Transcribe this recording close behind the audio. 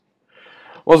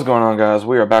What's going on, guys?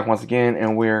 We are back once again,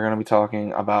 and we are going to be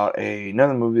talking about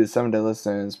another movie, The Seven Deadly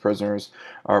Sins, Prisoner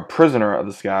of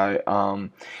the Sky.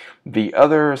 The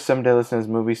other Seven Deadly Sins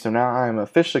movie. So now I am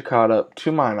officially caught up,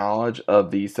 to my knowledge, of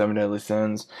the Seven Deadly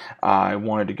Sins. I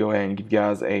wanted to go ahead and give you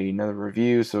guys another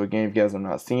review. So again, if you guys have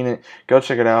not seen it, go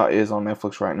check it out. It is on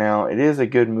Netflix right now. It is a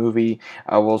good movie,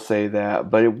 I will say that,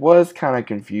 but it was kind of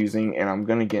confusing, and I'm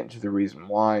going to get into the reason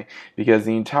why. Because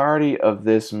the entirety of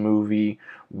this movie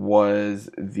was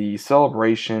the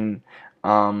celebration.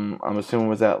 I'm assuming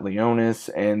was at Leonis,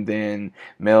 and then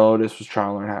Meliodas was trying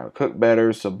to learn how to cook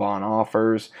better, so Bon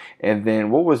offers. And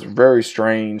then what was very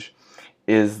strange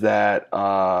is that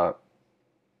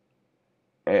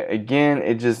again,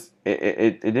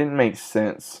 it didn't make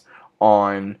sense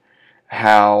on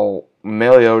how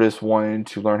Meliodas wanted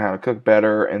to learn how to cook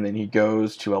better, and then he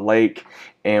goes to a lake,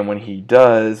 and when he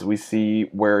does, we see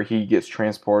where he gets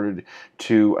transported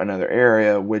to another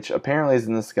area, which apparently is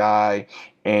in the sky,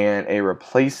 and a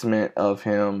replacement of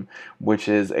him, which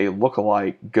is a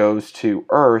lookalike, goes to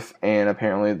Earth, and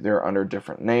apparently they're under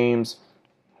different names.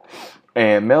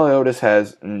 And Meliodas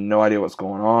has no idea what's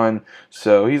going on.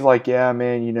 So he's like, yeah,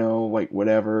 man, like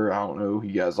whatever. I don't know who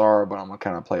you guys are, but I'm going to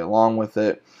kind of play along with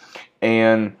it.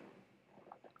 And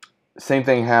same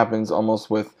thing happens almost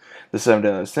with the Seven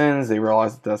Deadly Sins. They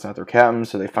realize that that's not their captain,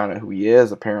 so they find out who he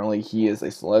is. Apparently, he is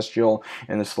a Celestial,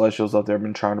 and the Celestials up there have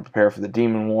been trying to prepare for the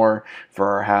Demon War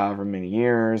for however many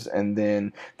years. And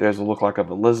then there's a lookalike of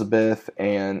Elizabeth,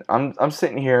 and I'm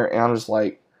sitting here and I'm just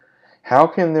like, how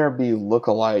can there be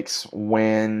lookalikes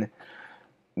when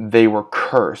they were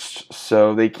cursed?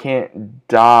 So they can't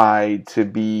die to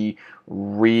be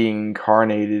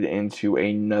reincarnated into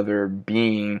another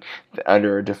being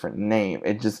under a different name.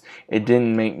 It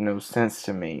didn't make no sense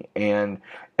to me. And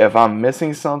if I'm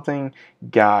missing something,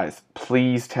 guys,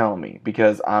 please tell me,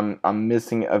 because I'm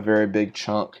missing a very big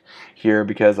chunk here,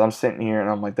 because I'm sitting here and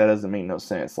I'm like, that doesn't make no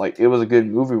sense. Like, it was a good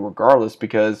movie regardless,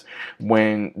 because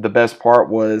when the best part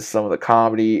was some of the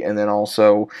comedy, and then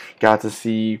also got to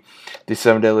see the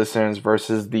Seven Deadly Sins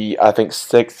versus the, I think,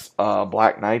 six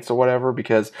Black Knights or whatever,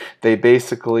 because they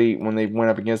basically, when they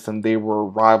went up against them, they were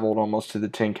rivaled almost to the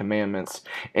Ten Commandments,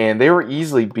 and they were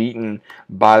easily beaten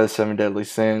by the Seven Deadly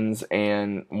Sins.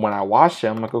 And when I watched it,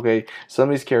 I'm like, okay, some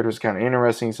of these characters are kind of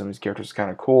interesting, some of these characters are kind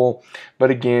of cool,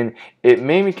 but again, it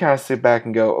made me kind of sit back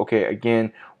and go, okay,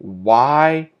 again,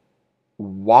 why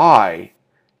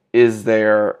is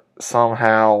there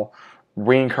somehow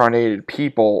reincarnated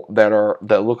people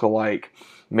that look alike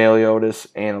Meliodas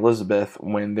and Elizabeth,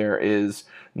 when there is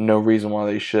no reason why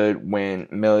they should, when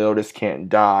Meliodas can't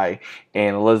die,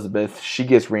 and Elizabeth, she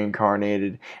gets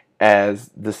reincarnated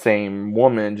as the same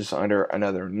woman, just under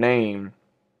another name,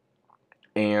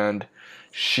 and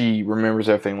she remembers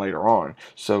everything later on.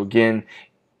 So again,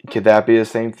 could that be the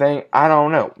same thing? I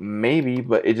don't know. Maybe,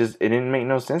 but it didn't make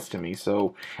no sense to me.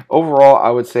 So overall, I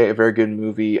would say a very good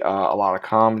movie. A lot of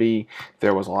comedy.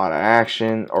 There was a lot of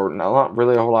action, or not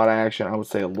really a whole lot of action. I would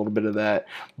say a little bit of that.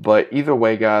 But either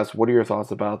way, guys, what are your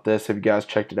thoughts about this? Have you guys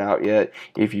checked it out yet?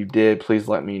 If you did, please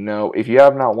let me know. If you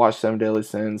have not watched Seven Deadly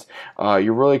Sins,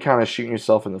 you're really kind of shooting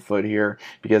yourself in the foot here,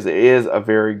 because it is a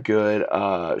very good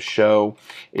show.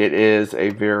 It is a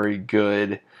very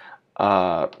good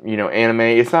anime.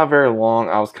 It's not very long.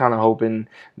 I was kind of hoping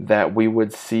that we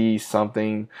would see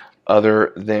something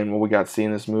other than what we got to see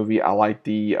in this movie. I like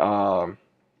the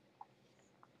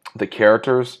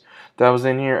characters that was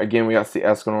in here. Again, we got to see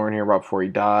Escanor in here right before he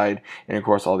died, and of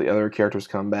course all the other characters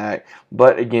come back.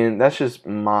 But again, that's just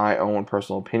my own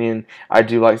personal opinion. I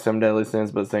do like Seven Deadly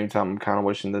Sins, but at the same time, I'm kind of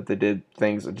wishing that they did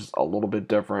things just a little bit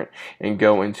different and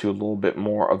go into a little bit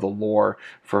more of the lore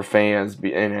for fans,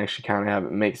 and actually kind of have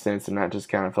it make sense, and not just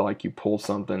kind of feel like you pulled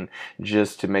something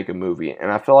just to make a movie.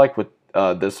 And I feel like with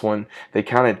this one, they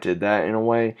kind of did that in a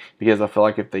way, because I feel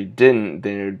like if they didn't,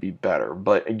 then it would be better.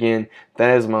 But again,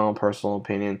 that is my own personal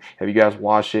opinion. Have you guys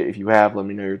watched it? If you have, let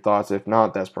me know your thoughts. If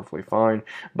not, that's perfectly fine.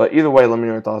 But either way, let me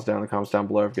know your thoughts down in the comments down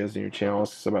below. If you guys are new to the channel,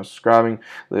 consider subscribing,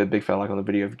 leave a big fat like on the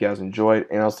video if you guys enjoyed,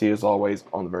 and I'll see you as always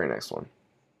on the very next one.